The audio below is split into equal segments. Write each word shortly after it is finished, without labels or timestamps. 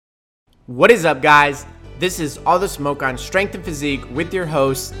What is up, guys? This is All the Smoke on Strength and Physique with your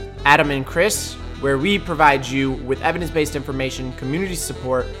hosts, Adam and Chris, where we provide you with evidence-based information, community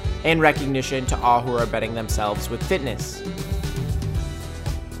support, and recognition to all who are betting themselves with fitness.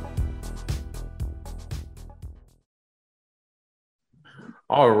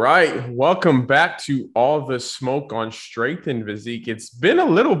 All right, welcome back to All the Smoke on Strength and Physique. It's been a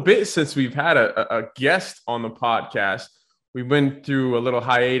little bit since we've had a guest on the podcast. We went through a little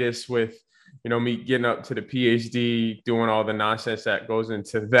hiatus with, me getting up to the PhD, doing all the nonsense that goes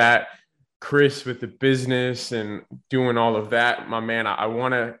into that. Chris with the business and doing all of that. My man, I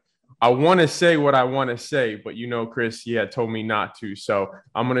want to say what I want to say, but Chris, he had told me not to, so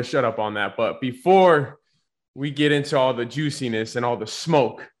I'm going to shut up on that. But before we get into all the juiciness and all the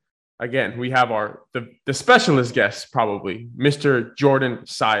smoke, again, we have the specialist guest, probably, Mr. Jordan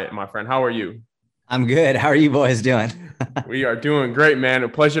Syatt, my friend. How are you? I'm good. How are you boys doing? We are doing great, man. A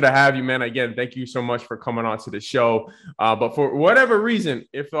pleasure to have you, man. Again, thank you so much for coming on to the show. But for whatever reason,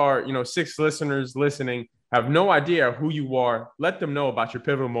 if our 6 listeners listening have no idea who you are, let them know about your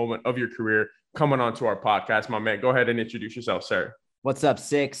pivotal moment of your career coming on to our podcast. My man, go ahead and introduce yourself, sir. What's up,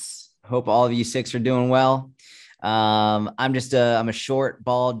 6? Hope all of you 6 are doing well. I'm a short,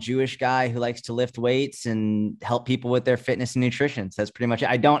 bald Jewish guy who likes to lift weights and help people with their fitness and nutrition. So that's pretty much it.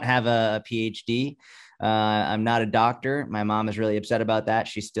 I don't have a PhD. I'm not a doctor. My mom is really upset about that.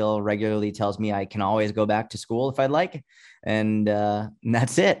 She still regularly tells me I can always go back to school if I'd like. And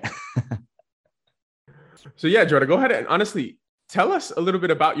that's it. So yeah, Jordan, go ahead and honestly tell us a little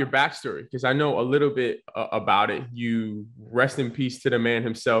bit about your backstory, because I know a little bit about it. You rest in peace to the man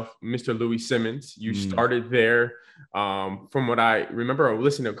himself, Mr. Louie Simmons. You started there. From what I remember, I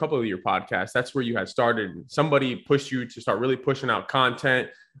listened to a couple of your podcasts. That's where you had started. Somebody pushed you to start really pushing out content.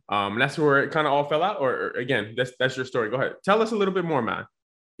 That's where it kind of all fell out. Or again, that's your story. Go ahead. Tell us a little bit more, man.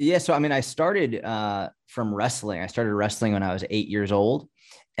 Yeah. So, I started from wrestling. I started wrestling when I was 8 years old.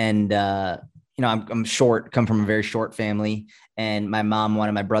 And, I'm short, come from a very short family, and my mom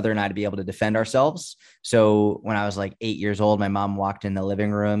wanted my brother and I to be able to defend ourselves. So when I was like 8 years old, my mom walked in the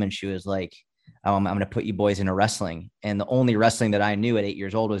living room and she was like, I'm going to put you boys into wrestling. And the only wrestling that I knew at 8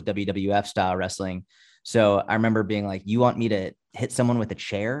 years old was WWF style wrestling. So I remember being like, you want me to hit someone with a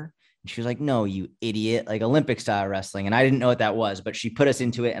chair? And she was like, no, you idiot, like Olympic style wrestling. And I didn't know what that was, but she put us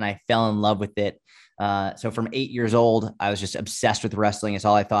into it and I fell in love with it. So from 8 years old, I was just obsessed with wrestling. It's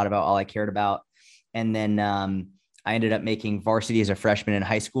all I thought about, all I cared about. And then I ended up making varsity as a freshman in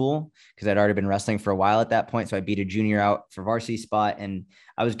high school because I'd already been wrestling for a while at that point. So I beat a junior out for varsity spot, and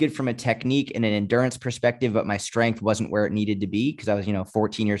I was good from a technique and an endurance perspective, but my strength wasn't where it needed to be because I was,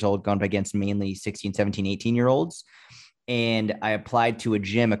 14 years old, going up against mainly 16, 17, 18-year-olds. And I applied to a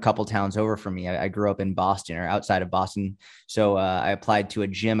gym a couple towns over from me. I grew up in Boston or outside of Boston. So I applied to a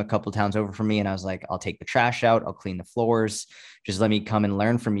gym a couple towns over from me. And I was like, I'll take the trash out. I'll clean the floors. Just let me come and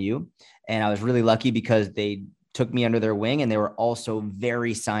learn from you. And I was really lucky because they took me under their wing and they were also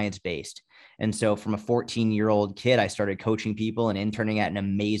very science-based. And so from a 14-year-old kid, I started coaching people and interning at an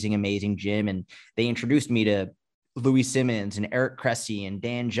amazing, amazing gym. And they introduced me to Louie Simmons and Eric Cressy and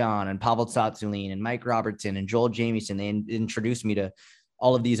Dan John and Pavel Tsatsouline and Mike Robertson and Joel Jamieson. They introduced me to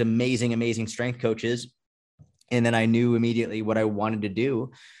all of these amazing, amazing strength coaches. And then I knew immediately what I wanted to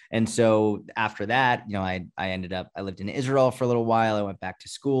do. And so after that, I lived in Israel for a little while. I went back to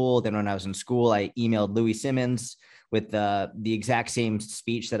school. Then when I was in school, I emailed Louie Simmons with the exact same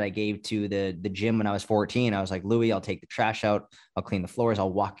speech that I gave to the gym when I was 14. I was like, Louie, I'll take the trash out. I'll clean the floors.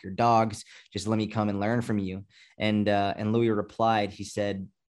 I'll walk your dogs. Just let me come and learn from you. And Louie replied, he said,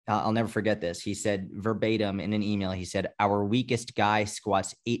 I'll never forget this. He said verbatim in an email, he said, our weakest guy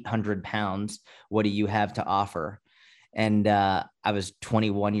squats 800 pounds. What do you have to offer? And I was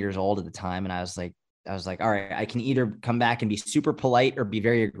 21 years old at the time. And I was like, all right, I can either come back and be super polite or be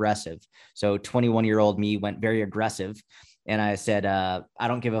very aggressive. So 21-year-old me went very aggressive. And I said, I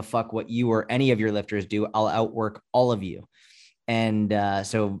don't give a fuck what you or any of your lifters do. I'll outwork all of you. And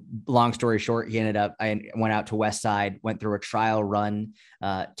so long story short, I went out to West Side, went through a trial run,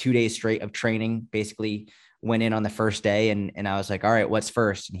 2 days straight of training, basically went in on the first day. And I was like, all right, what's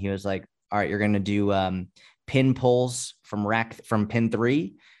first? And he was like, all right, you're going to do pin pulls from pin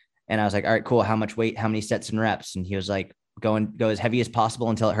 3. And I was like, all right, cool. How much weight, how many sets and reps? And he was like, go as heavy as possible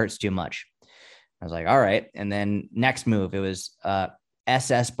until it hurts too much. I was like, all right. And then next move, it was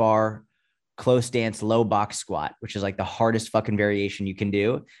SS bar, close stance, low box squat, which is like the hardest fucking variation you can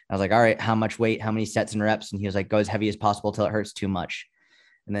do. I was like, all right, how much weight, how many sets and reps? And he was like, go as heavy as possible till it hurts too much.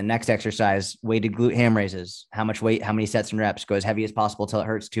 And then next exercise, weighted glute ham raises, how much weight, how many sets and reps, go as heavy as possible till it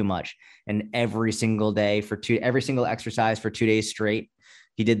hurts too much. And every single exercise for 2 days straight,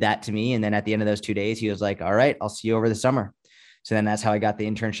 he did that to me. And then at the end of those 2 days, he was like, all right, I'll see you over the summer. So then that's how I got the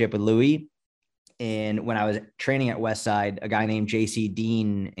internship with Louis. And when I was training at Westside, a guy named JC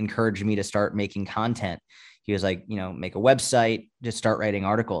Dean encouraged me to start making content. He was like, make a website, just start writing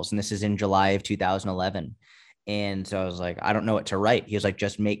articles. And this is in July of 2011. And so I was like, I don't know what to write. He was like,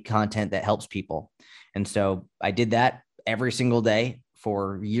 just make content that helps people. And so I did that every single day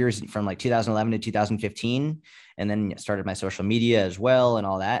for years, from like 2011 to 2015. And then started my social media as well and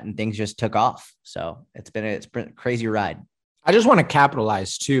all that. And things just took off. So it's been a crazy ride. I just want to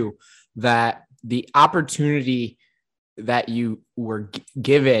capitalize too, that the opportunity that you were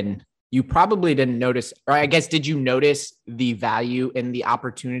given, you probably didn't notice, or I guess, did you notice the value in the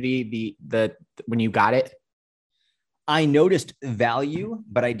opportunity, the when you got it? I noticed value,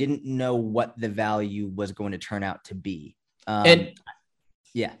 but I didn't know what the value was going to turn out to be. And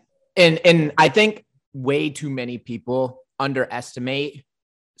I think way too many people underestimate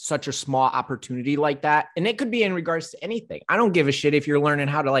such a small opportunity like that. And it could be in regards to anything. I don't give a shit if you're learning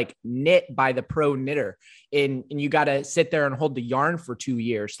how to like knit by the pro knitter and you got to sit there and hold the yarn for 2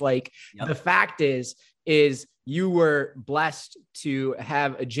 years. Like The fact is you were blessed to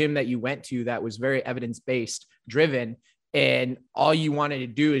have a gym that you went to that was very evidence-based driven. And all you wanted to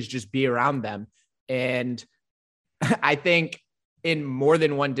do is just be around them. And I think in more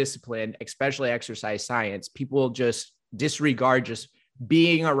than one discipline, especially exercise science, people just disregard just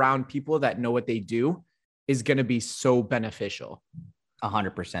being around people that know what they do is going to be so beneficial.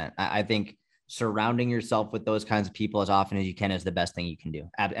 100%. I think surrounding yourself with those kinds of people as often as you can is the best thing you can do.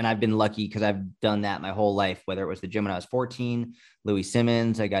 And I've been lucky because I've done that my whole life, whether it was the gym when I was 14, Louis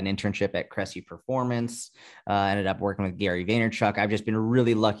Simmons, I got an internship at Cressy Performance, ended up working with Gary Vaynerchuk. I've just been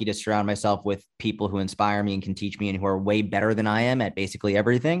really lucky to surround myself with people who inspire me and can teach me and who are way better than I am at basically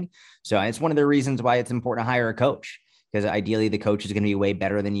everything. So it's one of the reasons why it's important to hire a coach, because ideally the coach is going to be way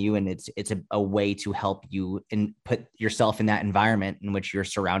better than you. And it's a way to help you and put yourself in that environment in which you're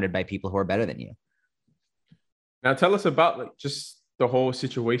surrounded by people who are better than you. Now tell us about like just the whole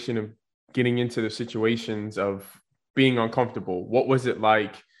situation of getting into the situations of being uncomfortable. What was it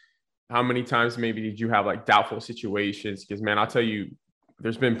like? How many times maybe did you have like doubtful situations? Because man, I'll tell you,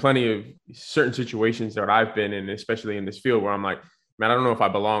 there's been plenty of certain situations that I've been in, especially in this field, where I'm like, man, I don't know if I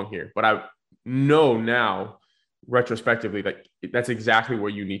belong here, but I know now retrospectively, like that's exactly where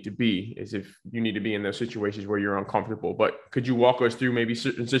you need to be, is if you need to be in those situations where you're uncomfortable. But could you walk us through maybe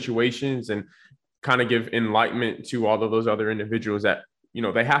certain situations and kind of give enlightenment to all of those other individuals that,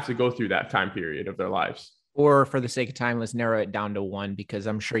 they have to go through that time period of their lives? Or for the sake of time, let's narrow it down to one, because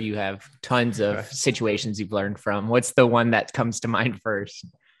I'm sure you have tons of situations you've learned from. What's the one that comes to mind first?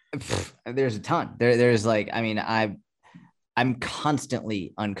 There's a ton. There's like, I'm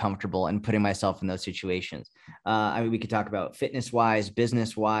constantly uncomfortable and putting myself in those situations. We could talk about fitness wise,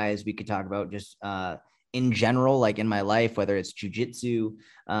 business wise. We could talk about just in general, like in my life, whether it's jujitsu.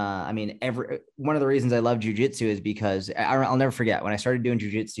 One of the reasons I love jujitsu is because I'll never forget when I started doing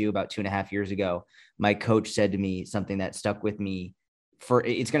jujitsu about 2.5 years ago. My coach said to me something that stuck with me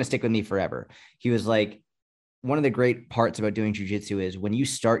it's going to stick with me forever. He was like, one of the great parts about doing jujitsu is when you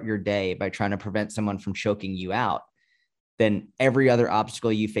start your day by trying to prevent someone from choking you out, then every other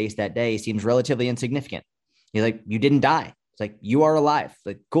obstacle you face that day seems relatively insignificant. You're like, you didn't die. It's like, you are alive.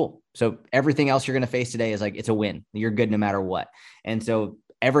 Like, cool. So everything else you're going to face today is like, it's a win. You're good no matter what. And so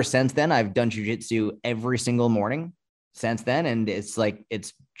ever since then, I've done jujitsu every single morning since then. And it's like,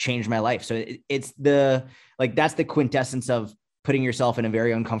 it's changed my life. So that's the quintessence of putting yourself in a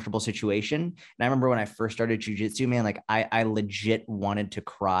very uncomfortable situation. And I remember when I first started jujitsu, man, like I legit wanted to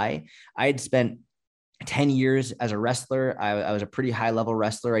cry. I had spent 10 years as a wrestler. I was a pretty high level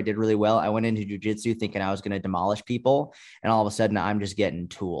wrestler. I did really well. I went into jujitsu thinking I was going to demolish people. And all of a sudden I'm just getting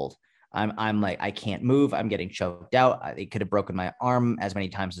tooled. I'm like, I can't move. I'm getting choked out. They could have broken my arm as many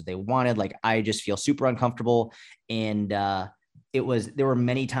times as they wanted. Like, I just feel super uncomfortable. And there were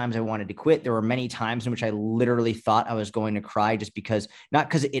many times I wanted to quit. There were many times in which I literally thought I was going to cry, just because, not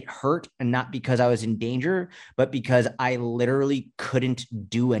because it hurt and not because I was in danger, but because I literally couldn't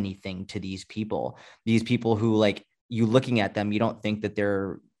do anything to these people who, like, you looking at them, you don't think that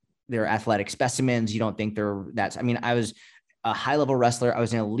they're athletic specimens. You don't think I was a high level wrestler. I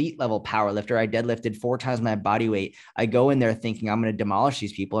was an elite level power lifter. I deadlifted 4 times my body weight. I go in there thinking I'm going to demolish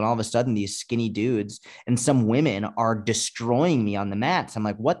these people. And all of a sudden these skinny dudes and some women are destroying me on the mats. I'm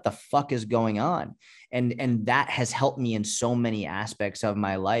like, what the fuck is going on? And that has helped me in so many aspects of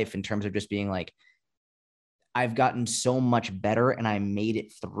my life, in terms of just being like, I've gotten so much better and I made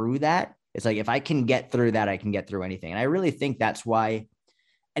it through that. It's like, if I can get through that, I can get through anything. And I really think that's why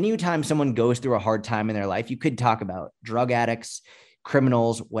anytime someone goes through a hard time in their life, you could talk about drug addicts,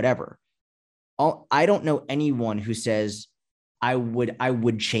 criminals, whatever. I don't know anyone who says I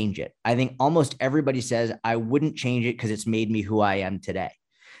would change it. I think almost everybody says I wouldn't change it because it's made me who I am today.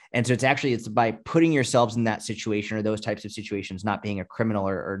 And so it's by putting yourselves in that situation or those types of situations, not being a criminal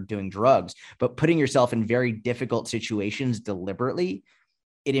or doing drugs, but putting yourself in very difficult situations deliberately.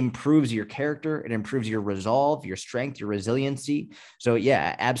 It improves your character. It improves your resolve, your strength, your resiliency. So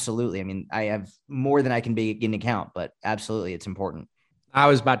yeah, absolutely. I mean, I have more than I can begin to count, but absolutely, it's important. I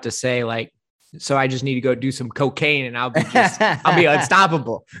was about to say, like, so I just need to go do some cocaine and I'll be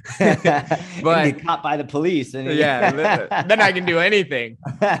unstoppable. But get caught by the police. And yeah, then I can do anything.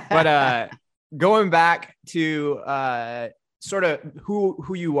 But going back to sort of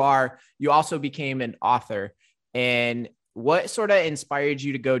who you are, you also became an author. And what sort of inspired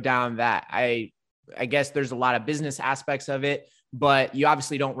you to go down that? I guess there's a lot of business aspects of it, but you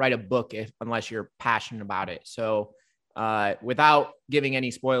obviously don't write a book unless you're passionate about it. So without giving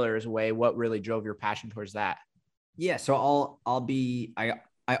any spoilers away, what really drove your passion towards that? Yeah. So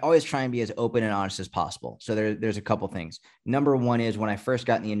I always try and be as open and honest as possible. So there's a couple things. Number one is when I first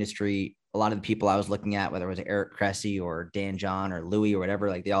got in the industry, a lot of the people I was looking at, whether it was Eric Cressey or Dan John or Louis or whatever,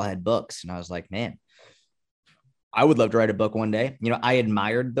 like they all had books. And I was like, man, I would love to write a book one day. I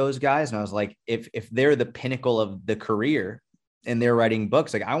admired those guys. And I was like, if they're the pinnacle of the career and they're writing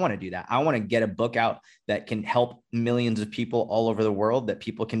books, like I want to do that. I want to get a book out that can help millions of people all over the world, that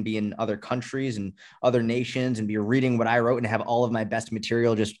people can be in other countries and other nations and be reading what I wrote and have all of my best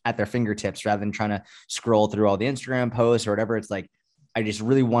material just at their fingertips rather than trying to scroll through all the Instagram posts or whatever. It's like, I just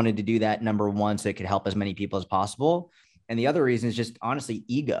really wanted to do that, number one, so it could help as many people as possible. And the other reason is just honestly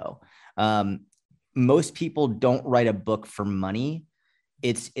ego. Most people don't write a book for money.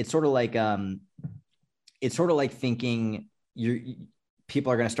 It's sort of like thinking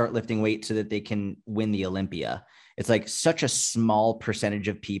people are going to start lifting weights so that they can win the Olympia. It's like such a small percentage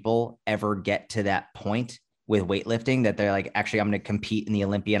of people ever get to that point with weightlifting that they're like, actually, I'm going to compete in the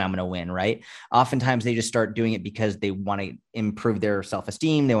Olympia and I'm going to win. Right. Oftentimes they just start doing it because they want to improve their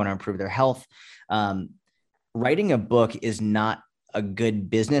self-esteem. They want to improve their health. Writing a book is not a good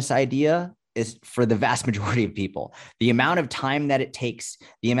business idea. Is for the vast majority of people. The amount of time that it takes,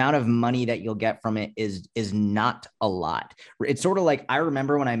 the amount of money that you'll get from it is not a lot. It's sort of like, I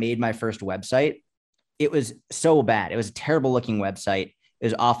remember when I made my first website, it was so bad. It was a terrible looking website. It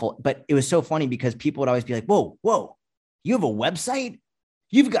was awful, but it was so funny because people would always be like, whoa, you have a website?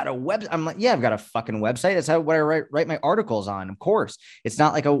 You've got a website? I'm like, yeah, I've got a fucking website. That's what I write my articles on. Of course, it's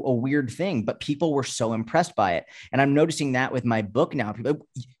not like a weird thing, but people were so impressed by it. And I'm noticing that with my book now. People,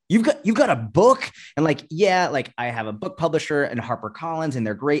 you've got a book? And like, yeah, like I have a book publisher and HarperCollins and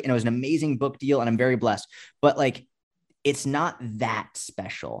they're great. And it was an amazing book deal and I'm very blessed, but like, it's not that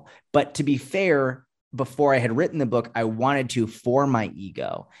special. But to be fair, before I had written the book, I wanted to for my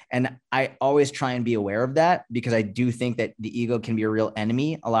ego. And I always try and be aware of that because I do think that the ego can be a real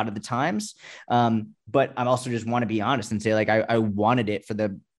enemy a lot of the times. But I also just want to be honest and say like, I wanted it for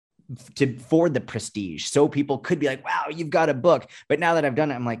the prestige. So people could be like, wow, you've got a book. But now that I've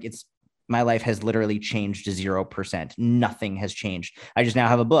done it, I'm like, my life has literally changed to 0%. Nothing has changed. I just now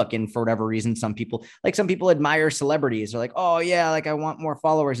have a book. And for whatever reason, some people admire celebrities. They're like, oh yeah, like I want more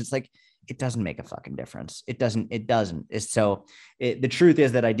followers. It's like, it doesn't make a fucking difference. It doesn't. The truth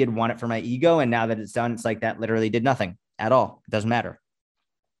is that I did want it for my ego. And now that it's done, it's like that literally did nothing at all. It doesn't matter.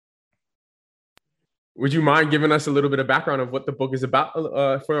 Would you mind giving us a little bit of background of what the book is about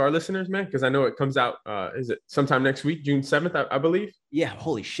for our listeners, man? Because I know it comes out, is it sometime next week, June 7th, I believe? Yeah.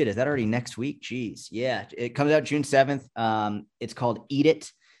 Holy shit. Is that already next week? Jeez. Yeah. It comes out June 7th. It's called Eat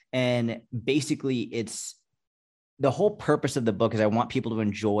It. And basically the whole purpose of the book is I want people to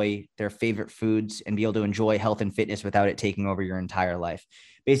enjoy their favorite foods and be able to enjoy health and fitness without it taking over your entire life.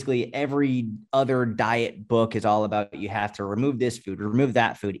 Basically, every other diet book is all about you have to remove this food, remove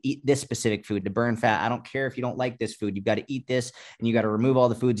that food, eat this specific food to burn fat. I don't care if you don't like this food. You've got to eat this and you got to remove all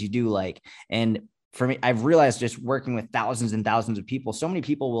the foods you do like. And for me, I've realized just working with thousands and thousands of people, so many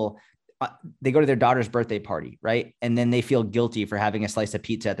people they go to their daughter's birthday party, right? And then they feel guilty for having a slice of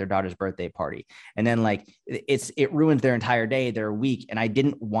pizza at their daughter's birthday party. And then like, it ruins their entire day, their week. And I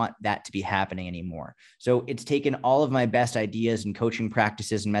didn't want that to be happening anymore. So it's taken all of my best ideas and coaching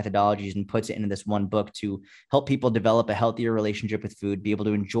practices and methodologies and puts it into this one book to help people develop a healthier relationship with food, be able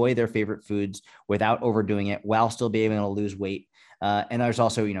to enjoy their favorite foods without overdoing it while still being able to lose weight. And there's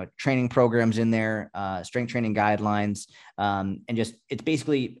also, training programs in there, strength training guidelines, and just, it's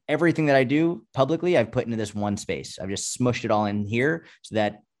basically everything that I do publicly, I've put into this one space. I've just smushed it all in here so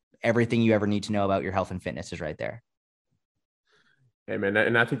that everything you ever need to know about your health and fitness is right there. Hey man,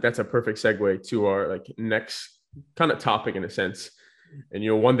 and I think that's a perfect segue to our next kind of topic in a sense.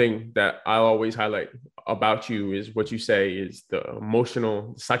 And, one thing that I'll always highlight about you is what you say is the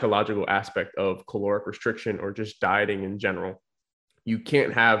emotional, psychological aspect of caloric restriction or just dieting in general. You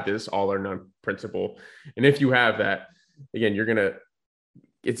can't have this all or none principle. And if you have that, again,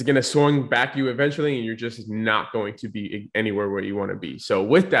 it's going to swing back you eventually, and you're just not going to be anywhere where you want to be. So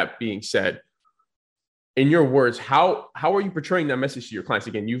with that being said, in your words, how are you portraying that message to your clients?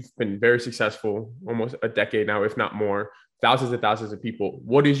 Again, you've been very successful, almost a decade now, if not more, thousands and thousands of people.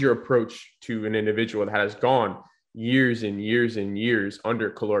 What is your approach to an individual that has gone years and years and years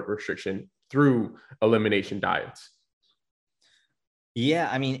under caloric restriction through elimination diets? Yeah,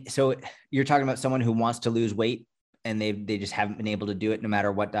 I mean, so you're talking about someone who wants to lose weight and they just haven't been able to do it no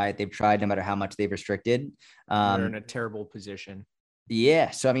matter what diet they've tried, no matter how much they've restricted. They're in a terrible position. Yeah.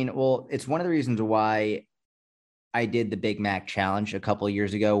 So, I mean, well, it's one of the reasons why I did the Big Mac challenge a couple of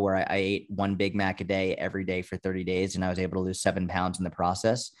years ago, where I ate one Big Mac a day every day for 30 days, and I was able to lose 7 pounds in the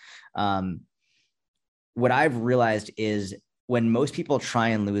process. What I've realized is when most people try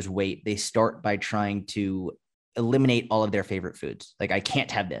and lose weight, they start by trying to eliminate all of their favorite foods. Like, I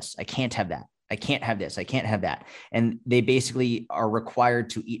can't have this. I can't have that. I can't have this. I can't have that. And they basically are required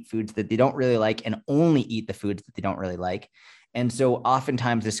to eat foods that they don't really like and only eat the foods that they don't really like. And so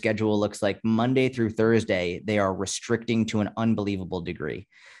oftentimes the schedule looks like Monday through Thursday, they are restricting to an unbelievable degree.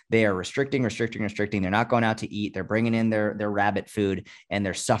 They are restricting. They're not going out to eat. They're bringing in their rabbit food, and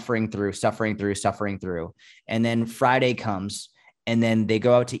they're suffering through. And then Friday comes, and then they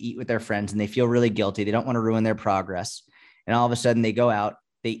go out to eat with their friends, and they feel really guilty. They don't want to ruin their progress. And all of a sudden they go out,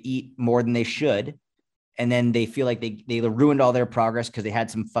 they eat more than they should. And then they feel like they ruined all their progress because they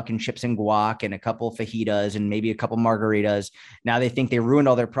had some fucking chips and guac and a couple fajitas and maybe a couple margaritas. Now they think they ruined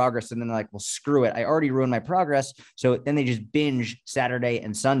all their progress. And then they're like, well, screw it. I already ruined my progress. So then they just binge Saturday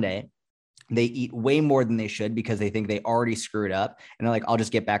and Sunday. They eat way more than they should because they think they already screwed up. And they're like, I'll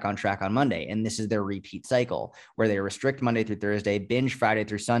just get back on track on Monday. And this is their repeat cycle where they restrict Monday through Thursday, binge Friday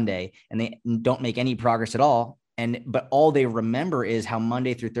through Sunday, and they don't make any progress at all. But all they remember is how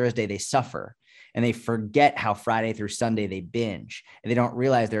Monday through Thursday they suffer. And they forget how Friday through Sunday they binge. And they don't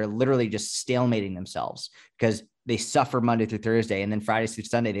realize they're literally just stalemating themselves because they suffer Monday through Thursday. And then Friday through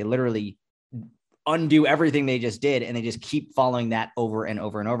Sunday, they literally undo everything they just did. And they just keep following that over and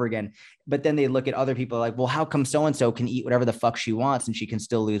over and over again. But then they look at other people like, well, how come so-and-so can eat whatever the fuck she wants and she can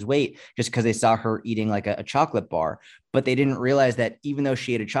still lose weight just because they saw her eating like a chocolate bar. But they didn't realize that even though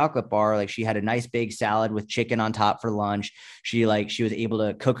she ate a chocolate bar, like she had a nice big salad with chicken on top for lunch. She was able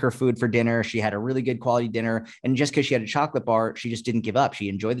to cook her food for dinner. She had a really good quality dinner. And just because she had a chocolate bar, she just didn't give up. She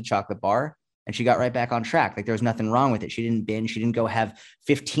enjoyed the chocolate bar and she got right back on track. Like there was nothing wrong with it. She didn't binge. She didn't go have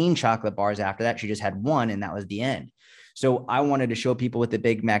 15 chocolate bars after that. She just had one, and that was the end. So I wanted to show people with the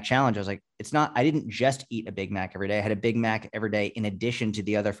Big Mac challenge. I was like, I didn't just eat a Big Mac every day. I had a Big Mac every day in addition to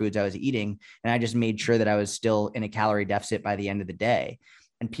the other foods I was eating. And I just made sure that I was still in a calorie deficit by the end of the day.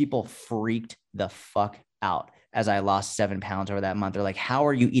 And people freaked the fuck out as I lost 7 pounds over that month. They're like, how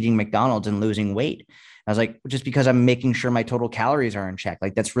are you eating McDonald's and losing weight? I was like, just because I'm making sure my total calories are in check.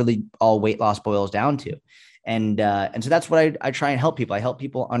 Like that's really all weight loss boils down to. And so that's what I try and help people. I help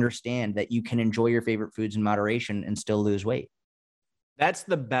people understand that you can enjoy your favorite foods in moderation and still lose weight. That's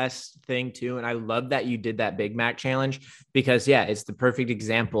the best thing too. And I love that you did that Big Mac challenge because it's the perfect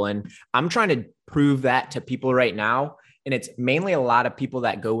example. And I'm trying to prove that to people right now. And it's mainly a lot of people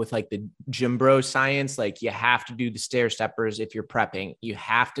that go with like the gym bro science. Like you have to do the stair steppers if you're prepping, you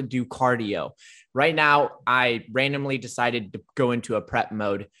have to do cardio. Right now, I randomly decided to go into a prep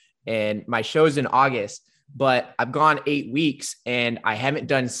mode, and my show's in August, but I've gone 8 weeks and I haven't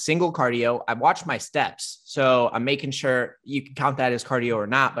done single cardio. I've watched my steps. So I'm making sure you can count that as cardio or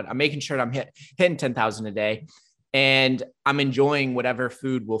not, but I'm making sure that I'm hitting 10,000 a day, and I'm enjoying whatever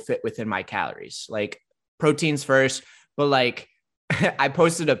food will fit within my calories, like proteins first. But like I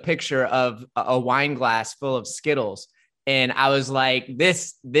posted a picture of a wine glass full of Skittles, and I was like,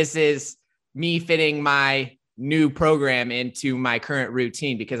 this is me fitting my new program into my current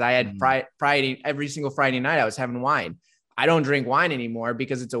routine because I had Friday, every single Friday night I was having wine. I don't drink wine anymore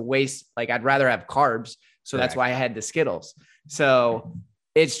because it's a waste. Like I'd rather have carbs. So that's why I had the Skittles. So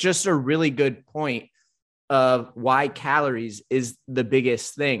it's just a really good point of why calories is the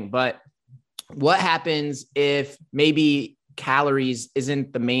biggest thing. But what happens if maybe calories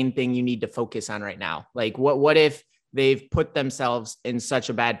isn't the main thing you need to focus on right now? Like what if they've put themselves in such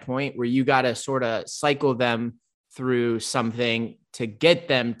a bad point where you got to sort of cycle them through something to get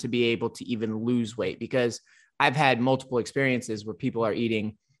them to be able to even lose weight? Because I've had multiple experiences where people are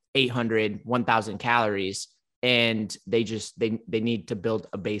eating 800, 1,000 calories and they need to build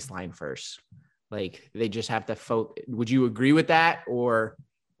a baseline first. Like they just have to would you agree with that? Or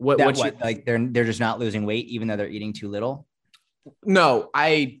like they're just not losing weight, even though they're eating too little? No,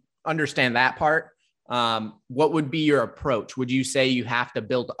 I understand that part. What would be your approach? Would you say you have to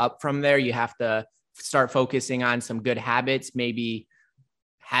build up from there? You have to start focusing on some good habits, maybe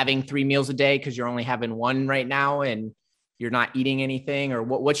having 3 meals a day because you're only having one right now and you're not eating anything? Or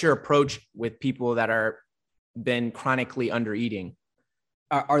what's your approach with people that are been chronically under eating?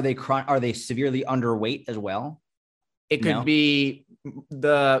 Are they severely underweight as well? It could be,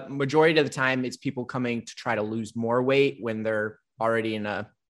 the majority of the time it's people coming to try to lose more weight when they're already in a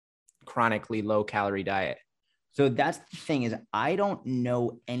chronically low calorie diet. So that's the thing, is I don't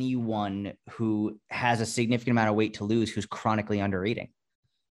know anyone who has a significant amount of weight to lose who's chronically under eating.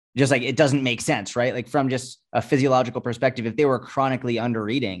 Just like, it doesn't make sense, right? Like from just a physiological perspective, if they were chronically under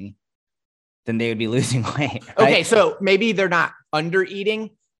eating, then they would be losing weight. Right? Okay. So maybe they're not under eating.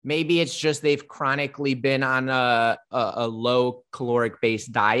 Maybe it's just they've chronically been on a low caloric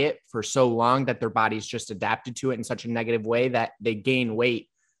based diet for so long that their body's just adapted to it in such a negative way that they gain weight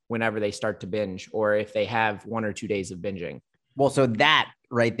whenever they start to binge, or if they have 1 or 2 days of binging. Well, so that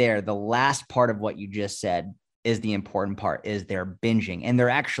right there, the last part of what you just said is the important part, is they're binging, and they're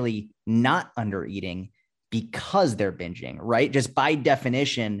actually not under eating because they're binging, right? Just by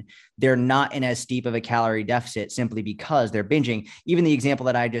definition, they're not in as steep of a calorie deficit simply because they're binging. Even the example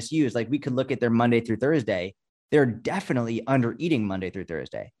that I just used, like we could look at their Monday through Thursday, they're definitely under eating Monday through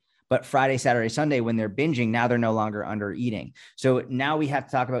Thursday. But Friday, Saturday, Sunday, when they're binging, now they're no longer under eating. So now we have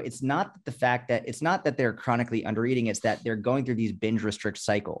to talk about, it's not that they're chronically under eating, it's that they're going through these binge restrict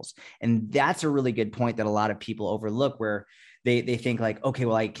cycles. And that's a really good point that a lot of people overlook, where they think like, okay,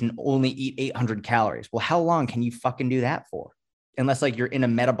 well, I can only eat 800 calories. Well, how long can you fucking do that for? Unless like you're in a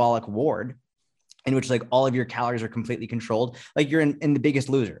metabolic ward in which like all of your calories are completely controlled. Like you're in The Biggest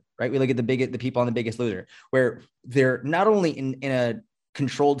Loser, right? We look at the people on The Biggest Loser, where they're not only in a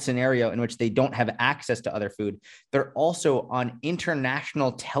controlled scenario in which they don't have access to other food, they're also on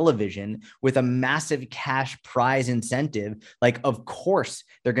international television with a massive cash prize incentive. Like, of course,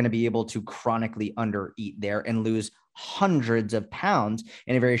 they're going to be able to chronically undereat there and lose hundreds of pounds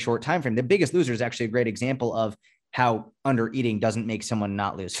in a very short time frame. The Biggest Loser is actually a great example of how under eating doesn't make someone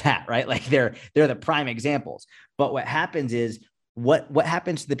not lose fat, right? Like they're the prime examples. But what happens is, what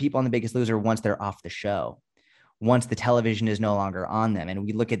happens to the people on The Biggest Loser once they're off the show? Once the television is no longer on them, and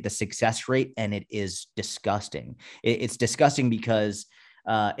we look at the success rate, and it is disgusting. It's disgusting because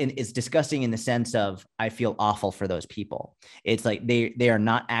and it's disgusting in the sense of, I feel awful for those people. It's like they are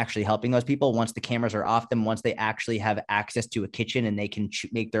not actually helping those people. Once the cameras are off them, once they actually have access to a kitchen and they can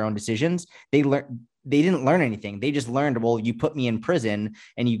make their own decisions, they didn't learn anything. They just learned, well, you put me in prison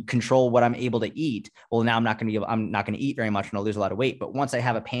and you control what I'm able to eat. Well, now I'm not going to eat very much and I'll lose a lot of weight. But once I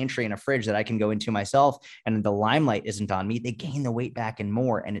have a pantry and a fridge that I can go into myself and the limelight isn't on me, they gain the weight back and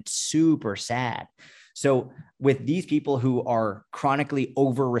more. And it's super sad. So with these people who are chronically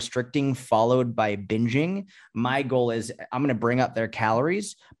over restricting followed by binging, my goal is I'm going to bring up their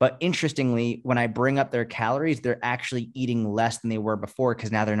calories. But interestingly, when I bring up their calories, they're actually eating less than they were before,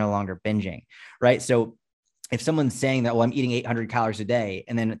 because now they're no longer binging, right? So if someone's saying that, well, I'm eating 800 calories a day,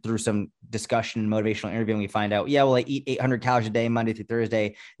 and then through some discussion and motivational interviewing, we find out, yeah, well, I eat 800 calories a day, Monday through Thursday,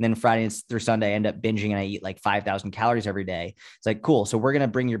 and then Friday through Sunday, I end up binging and I eat like 5,000 calories every day. It's like, cool. So we're going to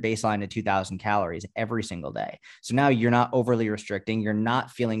bring your baseline to 2,000 calories every single day. So now you're not overly restricting. You're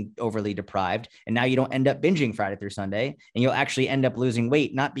not feeling overly deprived. And now you don't end up binging Friday through Sunday, and you'll actually end up losing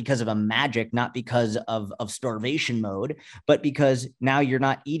weight, not because of a magic, not because of starvation mode, but because now you're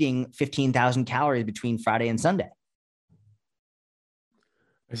not eating 15,000 calories between Friday and Sunday.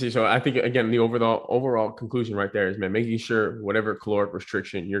 I see. So I think, again, the overall conclusion right there is, man, making sure whatever caloric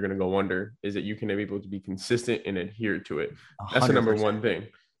restriction you're going to go under is that you can be able to be consistent and adhere to it. 100%. That's the number one thing.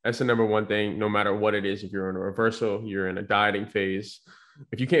 That's the number one thing, no matter what it is. If you're in a reversal, you're in a dieting phase,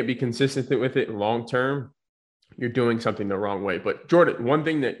 if you can't be consistent with it long-term, you're doing something the wrong way. But Jordan, one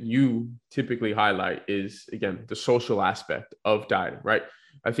thing that you typically highlight is, again, the social aspect of dieting, right?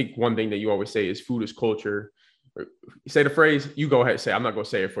 I think one thing that you always say is food is culture. Say the phrase, you go ahead and say, I'm not going to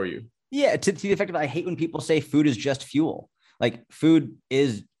say it for you. Yeah. To the effect of, I hate when people say food is just fuel. Like food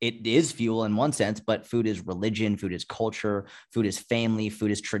is fuel in one sense, but food is religion, food is culture, food is family, food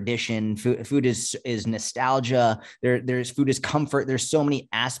is tradition, food is nostalgia. There's food is comfort. There's so many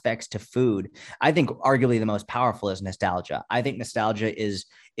aspects to food. I think arguably the most powerful is nostalgia. I think nostalgia is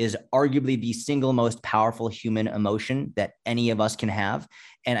arguably the single most powerful human emotion that any of us can have.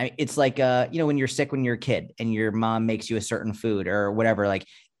 And it's like, when you're sick when you're a kid and your mom makes you a certain food or whatever, like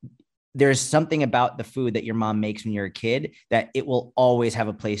there's something about the food that your mom makes when you're a kid that it will always have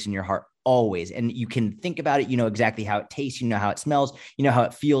a place in your heart always. And you can think about it, you know exactly how it tastes, you know how it smells, you know how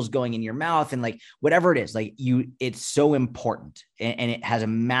it feels going in your mouth, and like whatever it is, like it's so important, and it has a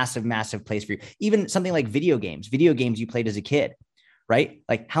massive, massive place for you. Even something like video games you played as a kid, right?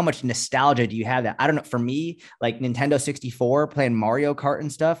 Like how much nostalgia do you have that? I don't know. For me, like Nintendo 64, playing Mario Kart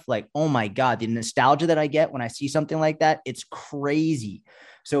and stuff, like, oh my God, the nostalgia that I get when I see something like that, it's crazy.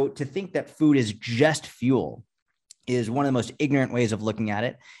 So to think that food is just fuel is one of the most ignorant ways of looking at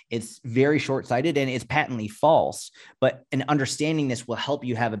it. It's very short-sighted and it's patently false, but an understanding this will help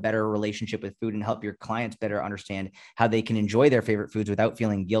you have a better relationship with food and help your clients better understand how they can enjoy their favorite foods without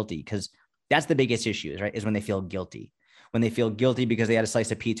feeling guilty. Because that's the biggest issue, right? Is when they feel guilty. When they feel guilty because they had a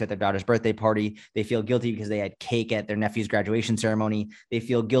slice of pizza at their daughter's birthday party. They feel guilty because they had cake at their nephew's graduation ceremony. They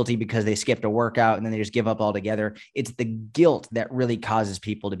feel guilty because they skipped a workout and then they just give up altogether. It's the guilt that really causes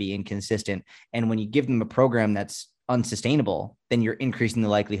people to be inconsistent. And when you give them a program that's unsustainable, then you're increasing the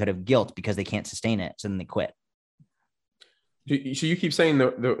likelihood of guilt because they can't sustain it. So then they quit. So you keep saying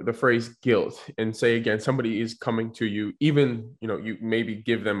the phrase guilt, and say again, somebody is coming to you, even, you know, you maybe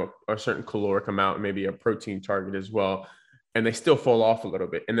give them a certain caloric amount, maybe a protein target as well, and they still fall off a little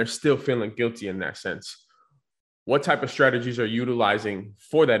bit and they're still feeling guilty in that sense. What type of strategies are you utilizing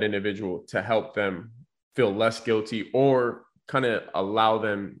for that individual to help them feel less guilty, or kind of allow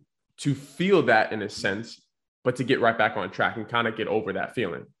them to feel that in a sense, but to get right back on track and kind of get over that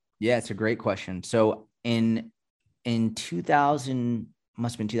feeling? Yeah, it's a great question. So in 2000,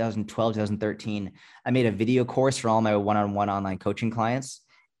 must have been 2012, 2013, I made a video course for all my one-on-one online coaching clients.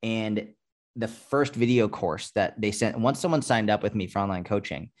 And the first video course that they sent, once someone signed up with me for online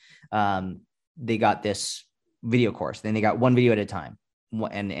coaching, they got this video course. Then they got one video at a time,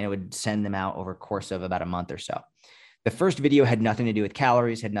 and it would send them out over a course of about a month or so. The first video had nothing to do with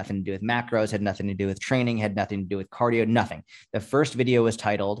calories, had nothing to do with macros, had nothing to do with training, had nothing to do with cardio, nothing. The first video was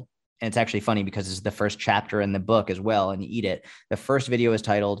titled, and it's actually funny because it's the first chapter in the book as well, and you eat it. The first video is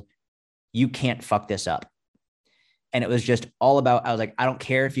titled, "You Can't Fuck This Up." And it was just all about, I was like, I don't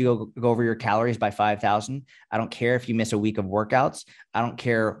care if you go over your calories by 5,000. I don't care if you miss a week of workouts. I don't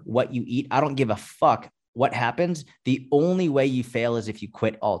care what you eat. I don't give a fuck what happens. The only way you fail is if you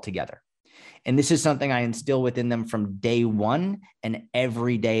quit altogether. And this is something I instill within them from day one and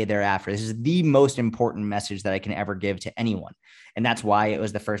every day thereafter. This is the most important message that I can ever give to anyone. And that's why it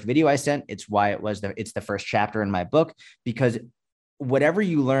was the first video I sent. It's why it's the first chapter in my book, because whatever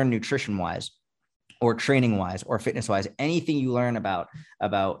you learn nutrition wise or training wise or fitness wise, anything you learn about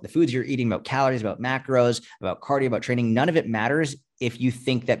the foods you're eating, about calories, about macros, about cardio, about training, none of it matters if you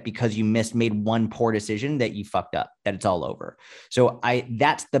think that because you made one poor decision that you fucked up, that it's all over. So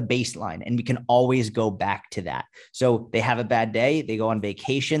that's the baseline, and we can always go back to that. So they have a bad day, they go on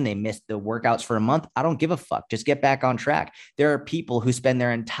vacation, they miss the workouts for a month. I don't give a fuck. Just get back on track. There are people who spend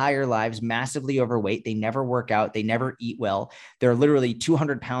their entire lives massively overweight. They never work out. They never eat well. They're literally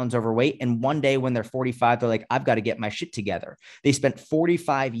 200 pounds overweight. And one day when they're 45, they're like, I've got to get my shit together. They spent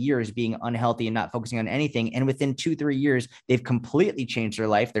 45 years being unhealthy and not focusing on anything. And within 2-3 years, they've completely changed their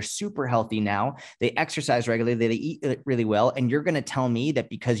life. They're super healthy now. They exercise regularly. They eat really well. And you're going to tell me that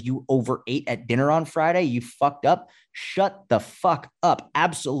because you overate at dinner on Friday, you fucked up? Shut the fuck up.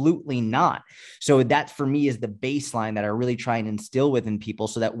 Absolutely not. So that for me is the baseline that I really try and instill within people,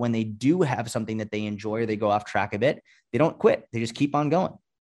 so that when they do have something that they enjoy or they go off track of it, they don't quit. They just keep on going.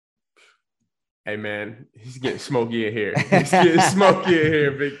 Hey man, he's getting smoky in here. He's getting smoky in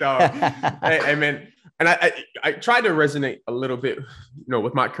here, big dog. Hey man. And I try to resonate a little bit,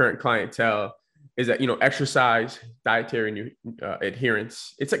 with my current clientele, is that, exercise, dietary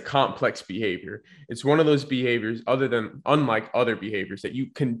adherence, it's a complex behavior. It's one of those behaviors unlike other behaviors that you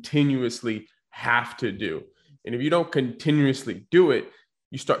continuously have to do. And if you don't continuously do it,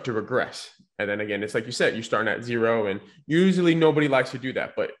 you start to regress. And then again, it's like you said, you're starting at zero, and usually nobody likes to do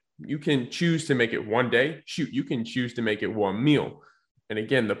that, but you can choose to make it one day. You can choose to make it one meal. And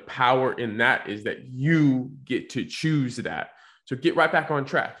again, the power in that is that you get to choose that. So get right back on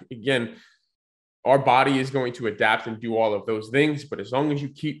track. Again, our body is going to adapt and do all of those things. But as long as you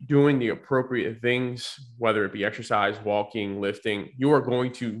keep doing the appropriate things, whether it be exercise, walking, lifting, you are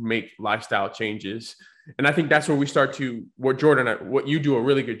going to make lifestyle changes. And I think that's where we start to, what you do a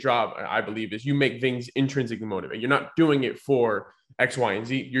really good job, I believe, is you make things intrinsically motivating. You're not doing it for X, Y, and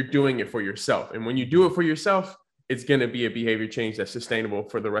Z. You're doing it for yourself. And when you do it for yourself, it's going to be a behavior change that's sustainable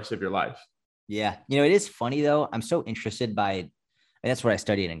for the rest of your life. Yeah. It is funny though. I'm so interested that's what I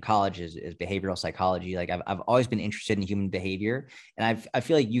studied in college is behavioral psychology. Like I've always been interested in human behavior, and I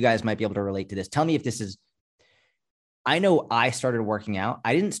feel like you guys might be able to relate to this. Tell me if this is, I know I started working out.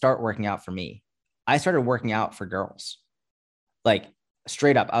 I didn't start working out for me. I started working out for girls. Like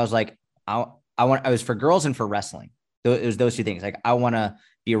straight up. I was like, I was for girls and for wrestling. It was those two things. Like, I want to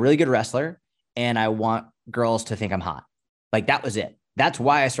be a really good wrestler and I want girls to think I'm hot. Like, that was it. That's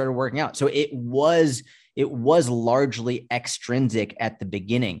why I started working out. So it was largely extrinsic at the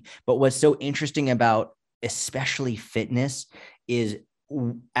beginning. But what's so interesting about especially fitness is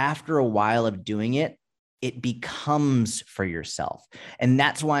after a while of doing it, it becomes for yourself. And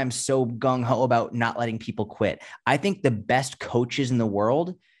that's why I'm so gung-ho about not letting people quit. I think the best coaches in the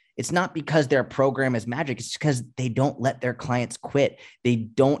world, it's not because their program is magic. It's because they don't let their clients quit. They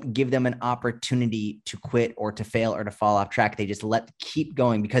don't give them an opportunity to quit or to fail or to fall off track. They just keep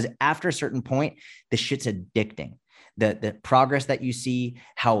going, because after a certain point, the shit's addicting. The progress that you see,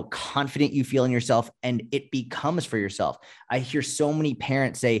 how confident you feel in yourself, and it becomes for yourself. I hear so many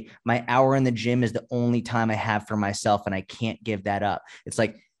parents say, my hour in the gym is the only time I have for myself and I can't give that up. It's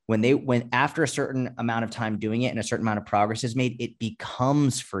like, when after a certain amount of time doing it and a certain amount of progress is made, it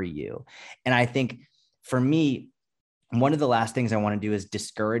becomes for you. And I think for me, one of the last things I want to do is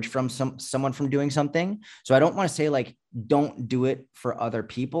discourage someone from doing something. So I don't want to say like, don't do it for other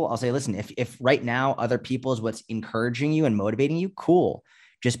people. I'll say, listen, if right now other people is what's encouraging you and motivating you, cool.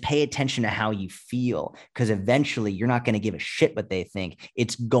 Just pay attention to how you feel, because eventually you're not going to give a shit what they think.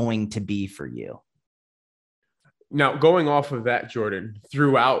 It's going to be for you. Now, going off of that, Jordan,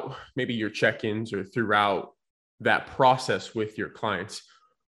 throughout maybe your check-ins or throughout that process with your clients,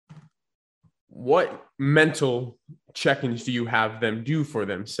 what mental check-ins do you have them do for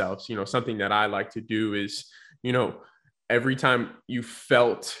themselves? You know, something that I like to do is, you know, every time you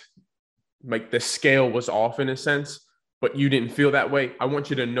felt like the scale was off in a sense, but you didn't feel that way, I want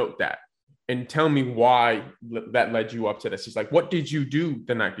you to note that and tell me why that led you up to this. It's like, what did you do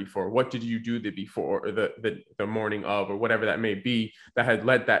the night before? What did you do the before, or the morning of, or whatever that may be, that had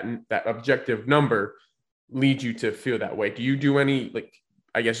led that objective number lead you to feel that way? Do you do any, like,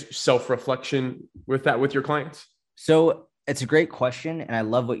 I guess, self-reflection with that with your clients? So it's a great question, and I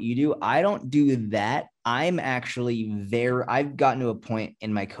love what you do. I don't do that. I've gotten to a point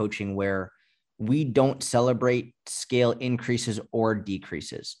in my coaching where we don't celebrate scale increases or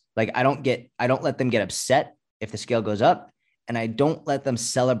decreases. Like, I don't let them get upset if the scale goes up, and I don't let them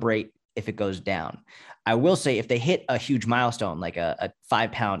celebrate if it goes down. I will say, if they hit a huge milestone, like a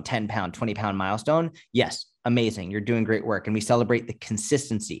 5 pound, 10 pound, 20 pound milestone, yes, amazing. You're doing great work. And we celebrate the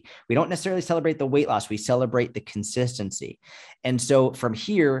consistency. We don't necessarily celebrate the weight loss. We celebrate the consistency. And so from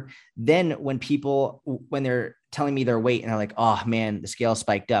here, then when they're telling me their weight and they're like, oh man, the scale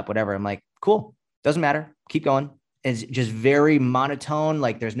spiked up, whatever, I'm like, cool, doesn't matter. Keep going. It's just very monotone.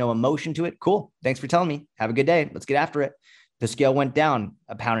 Like, there's no emotion to it. Cool. Thanks for telling me. Have a good day. Let's get after it. The scale went down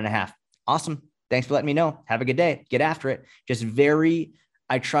 1.5 pounds. Awesome. Thanks for letting me know. Have a good day. Get after it.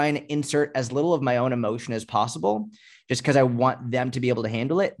 I try and insert as little of my own emotion as possible, just because I want them to be able to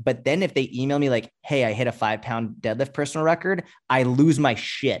handle it. But then if they email me like, hey, I hit a 5 pound deadlift personal record, I lose my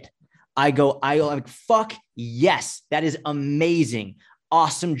shit. I'm like, fuck yes, that is amazing.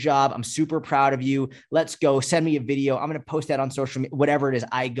 Awesome job. I'm super proud of you. Let's go. Send me a video. I'm going to post that on social media, whatever it is.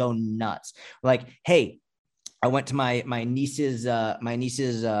 I go nuts. Like, hey, I went to my niece's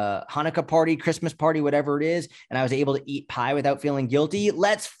Hanukkah party, Christmas party, whatever it is, and I was able to eat pie without feeling guilty.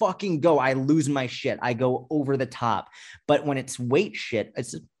 Let's fucking go. I lose my shit. I go over the top. But when it's weight shit, it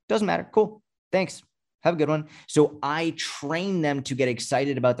doesn't matter. Cool. Thanks. Have a good one. So I train them to get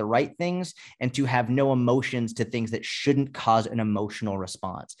excited about the right things and to have no emotions to things that shouldn't cause an emotional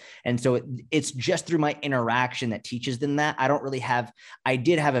response. And so it's just through my interaction that teaches them that. I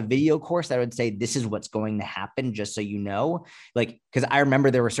did have a video course that I would say, this is what's going to happen, just so you know. Like, because I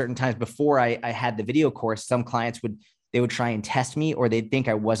remember there were certain times before I had the video course, some clients would try and test me, or they'd think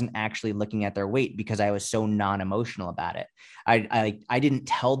I wasn't actually looking at their weight because I was so non-emotional about it. I didn't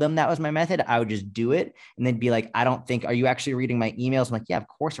tell them that was my method. I would just do it. And they'd be like, are you actually reading my emails? I'm like, yeah, of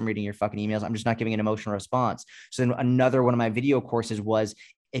course I'm reading your fucking emails. I'm just not giving an emotional response. So then another one of my video courses was,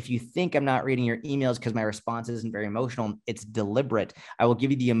 if you think I'm not reading your emails because my response isn't very emotional, it's deliberate. I will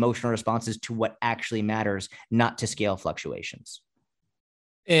give you the emotional responses to what actually matters, not to scale fluctuations.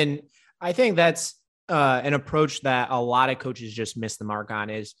 And I think that's an approach that a lot of coaches just miss the mark on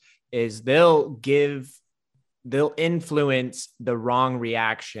is they'll influence the wrong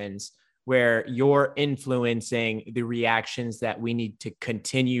reactions, where you're influencing the reactions that we need to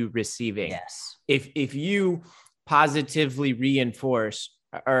continue receiving. Yes. If you positively reinforce,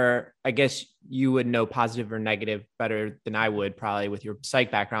 or I guess you would know positive or negative better than I would probably with your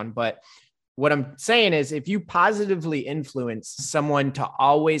psych background. But what I'm saying is, if you positively influence someone to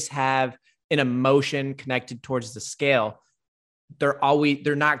always have an emotion connected towards the scale,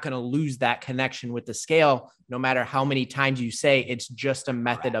 they're not going to lose that connection with the scale, no matter how many times you say it's just a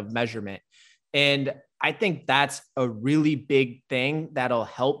method of measurement. And I think that's a really big thing that'll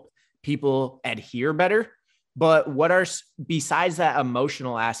help people adhere better. But what are, besides that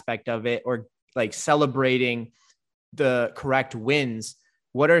emotional aspect of it, or like celebrating the correct wins,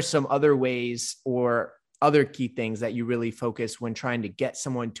 what are some other ways or other key things that you really focus when trying to get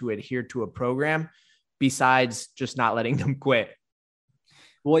someone to adhere to a program besides just not letting them quit?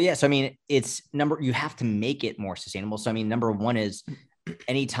 Well, yeah. So, I mean, you have to make it more sustainable. So, I mean, number one is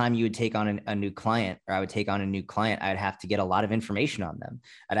anytime you would take on a new client, or I would take on a new client, I'd have to get a lot of information on them.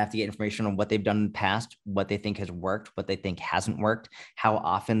 I'd have to get information on what they've done in the past, what they think has worked, what they think hasn't worked, how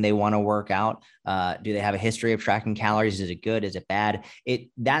often they want to work out. Do they have a history of tracking calories? Is it good? Is it bad?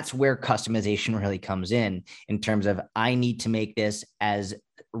 That's where customization really comes in terms of, I need to make this as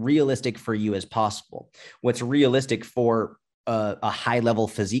realistic for you as possible. What's realistic for a high level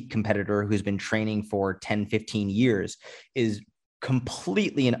physique competitor who's been training for 10, 15 years is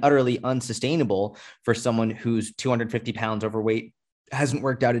completely and utterly unsustainable for someone who's 250 pounds overweight, hasn't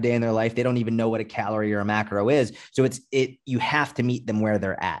worked out a day in their life. They don't even know what a calorie or a macro is. So you have to meet them where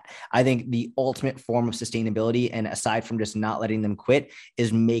they're at. I think the ultimate form of sustainability, and aside from just not letting them quit,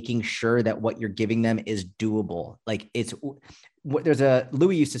 is making sure that what you're giving them is doable. Like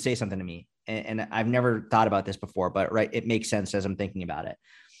Louis used to say something to me, and I've never thought about this before, but right, it makes sense as I'm thinking about it.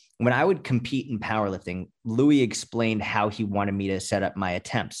 When I would compete in powerlifting, Louis explained how he wanted me to set up my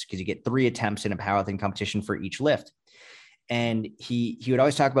attempts, because you get 3 attempts in a powerlifting competition for each lift. And he would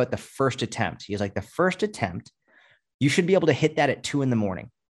always talk about the first attempt. He was like, the first attempt, you should be able to hit that at 2 a.m.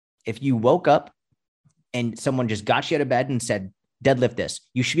 If you woke up and someone just got you out of bed and said, deadlift this,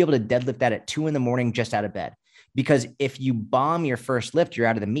 you should be able to deadlift that at 2 a.m. just out of bed. Because if you bomb your first lift, you're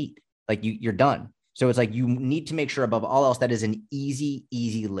out of the meet. Like you're done. So it's like, you need to make sure above all else that is an easy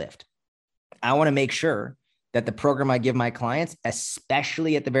lift. I want to make sure that the program I give my clients,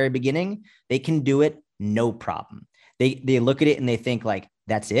 especially at the very beginning, they can do it no problem. They look at it and they think like,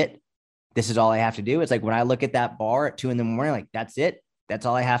 that's it. This is all I have to do. It's like, when I look at that bar at 2 a.m, like, that's it. That's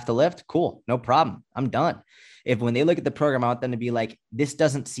all I have to lift. Cool. No problem. I'm done. When they look at the program, I want them to be like, this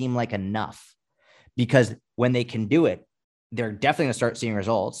doesn't seem like enough, because when they can do it, they're definitely going to start seeing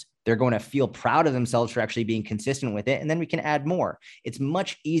results. They're going to feel proud of themselves for actually being consistent with it. And then we can add more. It's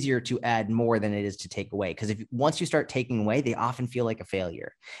much easier to add more than it is to take away. Because once you start taking away, they often feel like a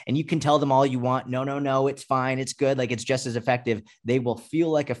failure. And you can tell them all you want. No, it's fine. It's good. Like, it's just as effective. They will feel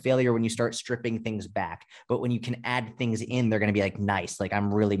like a failure when you start stripping things back. But when you can add things in, they're going to be like, nice. Like,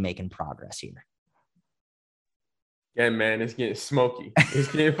 I'm really making progress here. Yeah, man, it's getting smoky.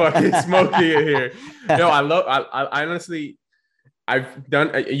 It's getting fucking smoky in here. No, I honestly,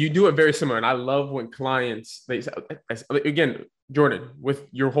 you do it very similar. And I love when clients, again, Jordan, with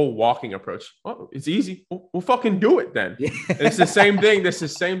your whole walking approach, oh, it's easy. We'll fucking do it then. Yeah. It's the same thing. That's the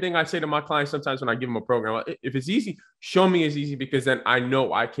same thing I say to my clients sometimes when I give them a program. If it's easy, show me it's easy, because then I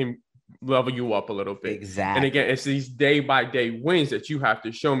know I can level you up a little bit. Exactly. And again, it's these day by day wins that you have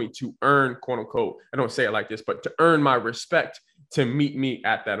to show me to earn, quote unquote, I don't say it like this, but to earn my respect, to meet me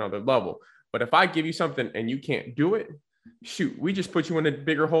at that other level. But if I give you something and you can't do it, shoot, we just put you in a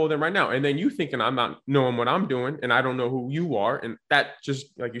bigger hole than right now. And then you thinking I'm not knowing what I'm doing, and I don't know who you are. And that just,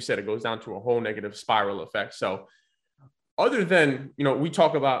 like you said, it goes down to a whole negative spiral effect. So other than, we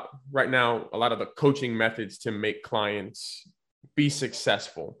talk about right now a lot of the coaching methods to make clients be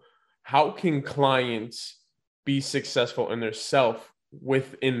successful. How can clients be successful in their self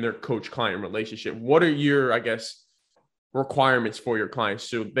within their coach-client relationship? What are your, I guess, requirements for your clients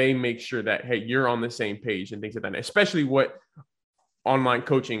so they make sure that, hey, you're on the same page and things like that, especially what online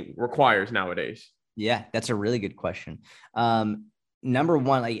coaching requires nowadays? Yeah, that's a really good question. Number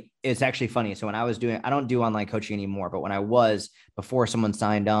one, like, it's actually funny. So when I don't do online coaching anymore, but when I was, before someone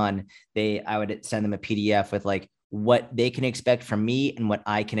signed on, I would send them a PDF with like what they can expect from me and what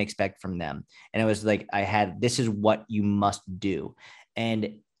I can expect from them. And it was like, this is what you must do.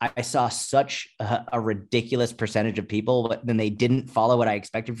 And I saw such a ridiculous percentage of people, but then they didn't follow what I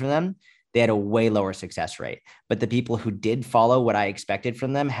expected from them. They had a way lower success rate. But the people who did follow what I expected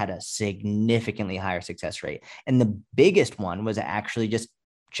from them had a significantly higher success rate. And the biggest one was actually just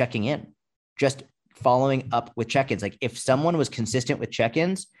checking in, just following up with check-ins. Like, if someone was consistent with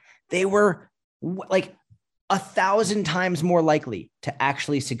check-ins, they were like 1,000 times more likely to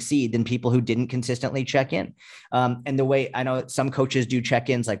actually succeed than people who didn't consistently check in. And the way I know some coaches do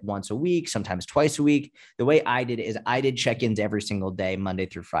check-ins like once a week, sometimes twice a week. The way I did it is I did check-ins every single day, Monday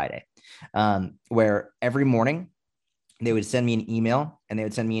through Friday, where every morning they would send me an email, and they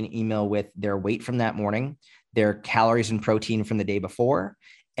would send me an email with their weight from that morning, their calories and protein from the day before,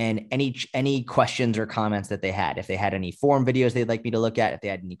 and any questions or comments that they had. If they had any form videos they'd like me to look at, if they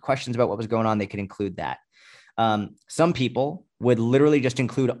had any questions about what was going on, they could include that. Some people would literally just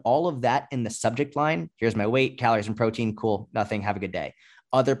include all of that in the subject line. Here's my weight, calories, and protein. Cool. Nothing. Have a good day.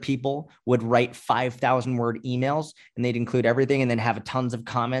 Other people would write 5,000 word emails and they'd include everything and then have tons of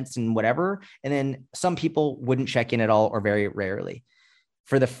comments and whatever. And then some people wouldn't check in at all or very rarely.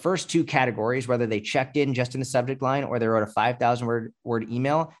 For the first two categories, whether they checked in just in the subject line or they wrote a 5,000 word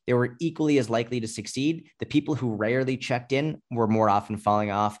email, they were equally as likely to succeed. The people who rarely checked in were more often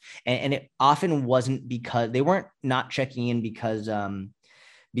falling off. And it often wasn't because they weren't not checking in because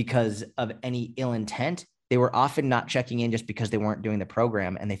of any ill intent. They were often not checking in just because they weren't doing the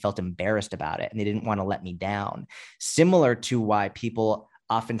program and they felt embarrassed about it and they didn't want to let me down. Similar to why people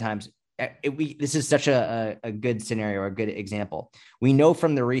oftentimes this is such a good scenario or a good example. We know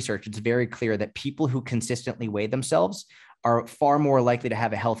from the research, it's very clear that people who consistently weigh themselves are far more likely to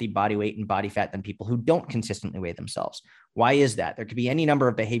have a healthy body weight and body fat than people who don't consistently weigh themselves. Why is that? There could be any number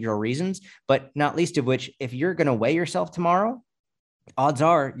of behavioral reasons, but not least of which, if you're going to weigh yourself tomorrow, odds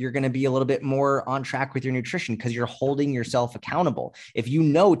are you're going to be a little bit more on track with your nutrition because you're holding yourself accountable. If you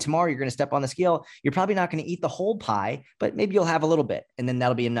know tomorrow you're going to step on the scale, you're probably not going to eat the whole pie, but maybe you'll have a little bit and then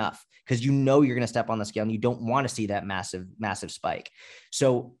that'll be enough because you know you're going to step on the scale and you don't want to see that massive, massive spike.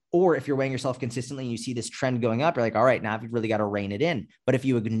 So, or if you're weighing yourself consistently and you see this trend going up, you're like, all right, now you've really got to rein it in. But if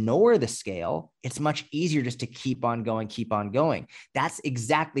you ignore the scale, it's much easier just to keep on going, keep on going. That's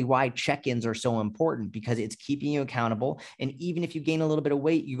exactly why check-ins are so important because it's keeping you accountable. And even if you gain a little bit of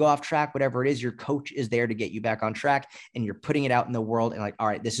weight, you go off track, whatever it is, your coach is there to get you back on track and you're putting it out in the world and like, all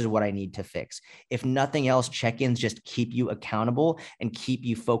right, this is what I need to fix. If nothing else, check-ins just keep you accountable and keep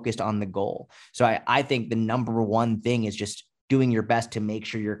you focused on the goal. So I think the number one thing is just doing your best to make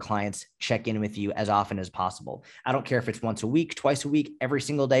sure your clients check in with you as often as possible. I don't care if it's once a week, twice a week, every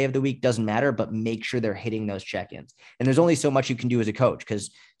single day of the week, doesn't matter, but make sure they're hitting those check-ins. And there's only so much you can do as a coach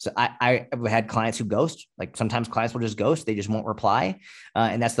because I've had clients who ghost. Like sometimes clients will just ghost. They just won't reply.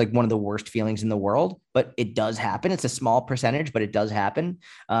 And that's like one of the worst feelings in the world, but it does happen. It's a small percentage, but it does happen.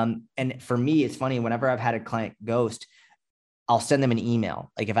 And for me, it's funny, whenever I've had a client ghost, I'll send them an email.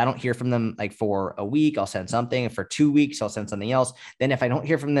 Like if I don't hear from them like for a week, I'll send something. For 2 weeks, I'll send something else. Then if I don't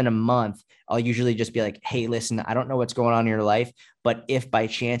hear from them in a month, I'll usually just be like, hey, listen, I don't know what's going on in your life, but if by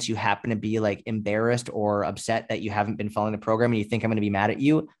chance you happen to be like embarrassed or upset that you haven't been following the program and you think I'm going to be mad at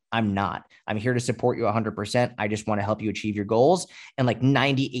you, I'm not. I'm here to support you 100%. I just want to help you achieve your goals. And like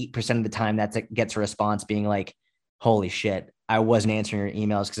 98% of the time that gets a response being like, holy shit, I wasn't answering your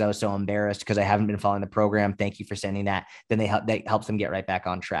emails because I was so embarrassed because I haven't been following the program. Thank you for sending that. Then that helps them get right back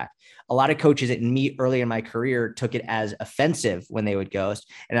on track. A lot of coaches at me early in my career took it as offensive when they would ghost.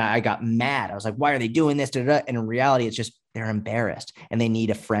 And I got mad. I was like, why are they doing this? And in reality, it's just they're embarrassed and they need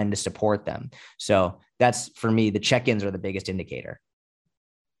a friend to support them. So that's, for me, the check-ins are the biggest indicator.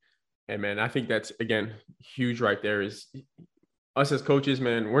 And man, I think that's, again, huge right there is us as coaches,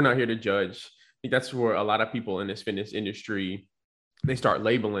 man, we're not here to judge. I think that's where a lot of people in this fitness industry, they start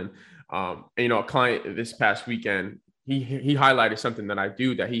labeling. And, a client this past weekend, he highlighted something that I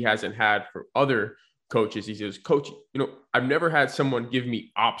do that he hasn't had for other coaches. He says, coach, I've never had someone give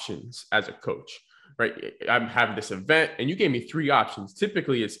me options as a coach, right? I'm having this event and you gave me 3 options.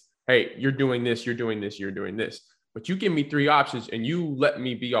 Typically it's, hey, you're doing this, you're doing this, you're doing this. But you give me 3 options and you let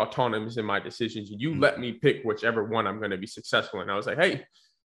me be autonomous in my decisions. And you let me pick whichever one I'm going to be successful in. I was like, hey,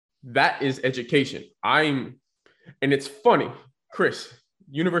 that is education. And it's funny, Chris,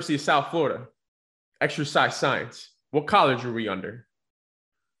 University of South Florida, exercise science. What college are we under?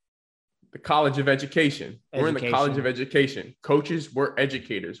 The College of Education. We're in the College of Education. Coaches, we're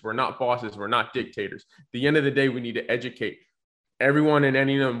educators. We're not bosses. We're not dictators. At the end of the day, we need to educate everyone and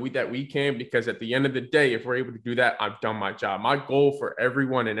anyone that we can, because at the end of the day, if we're able to do that, I've done my job. My goal for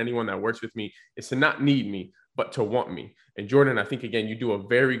everyone and anyone that works with me is to not need me, but to want me. And Jordan, I think, again, you do a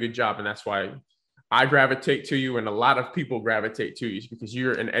very good job. And that's why I gravitate to you and a lot of people gravitate to you, because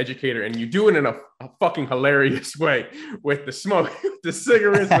you're an educator and you do it in a fucking hilarious way with the smoke, with the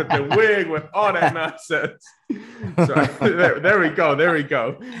cigarettes, with the wig, with all that nonsense. So there we go. There we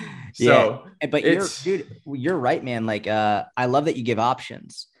go. So, yeah, but you're right, man. Like, I love that you give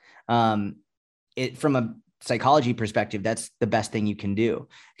options. From a psychology perspective, that's the best thing you can do,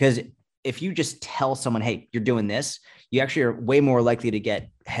 because if you just tell someone, hey, you're doing this, you actually are way more likely to get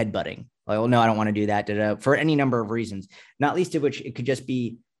headbutting. Like, oh, no, I don't want to do that, for any number of reasons, not least of which it could just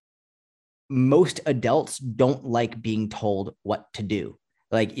be most adults don't like being told what to do.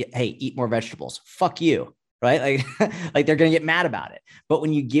 Like, hey, eat more vegetables. Fuck you. Right. Like, like they're going to get mad about it. But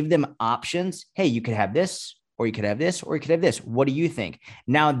when you give them options, hey, you could have this or you could have this, or you could have this. What do you think?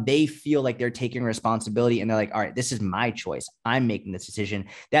 Now they feel like they're taking responsibility and they're like, all right, this is my choice. I'm making this decision.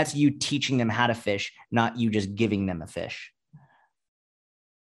 That's you teaching them how to fish, not you just giving them a fish.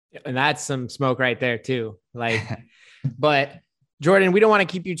 And that's some smoke right there too. Like, but Jordan, we don't want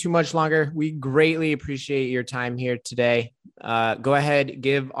to keep you too much longer. We greatly appreciate your time here today. Go ahead,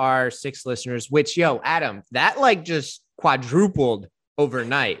 give our 6 listeners, which, Adam, that like just quadrupled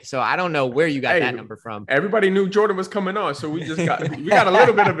overnight. So I don't know where you got that number from. Everybody knew Jordan was coming on. So we got a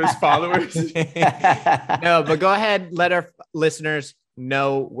little bit of his followers. No, but go ahead, let our listeners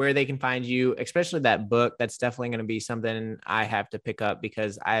know where they can find you, especially that book. That's definitely going to be something I have to pick up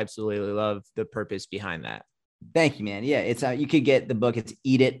because I absolutely love the purpose behind that. Thank you, man. Yeah, it's you could get the book. It's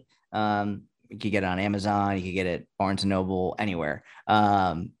Eat It. You could get it on Amazon. You could get it Barnes and Noble, anywhere.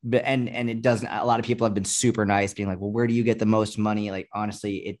 But it doesn't. A lot of people have been super nice, being like, "Well, where do you get the most money?" Like,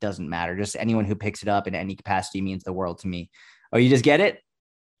 honestly, it doesn't matter. Just anyone who picks it up in any capacity means the world to me. Oh, you just get it?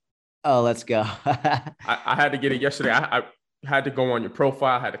 Oh, let's go. I had to get it yesterday. I had to go on your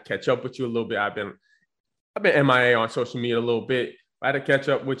profile. I had to catch up with you a little bit. I've been MIA on social media a little bit. I had to catch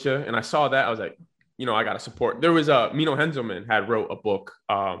up with you, and I saw that. I was like, I got to support. There was Mino Henselman had wrote a book,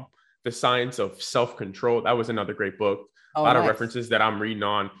 The Science of Self-Control. That was another great book. A lot of references that I'm reading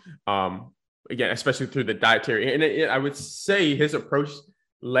on, again, especially through the dietary. And I would say his approach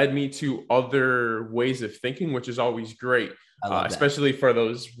led me to other ways of thinking, which is always great, especially for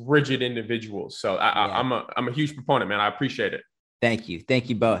those rigid individuals. So I'm a huge proponent, man. I appreciate it. Thank you. Thank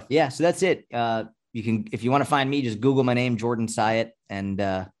you both. Yeah. So that's it. You can, if you want to find me, just Google my name, Jordan Syatt, and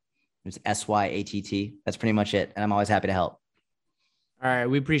it's SYATT. That's pretty much it. And I'm always happy to help. All right.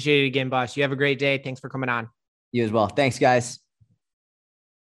 We appreciate it again, boss. You have a great day. Thanks for coming on. You as well. Thanks, guys.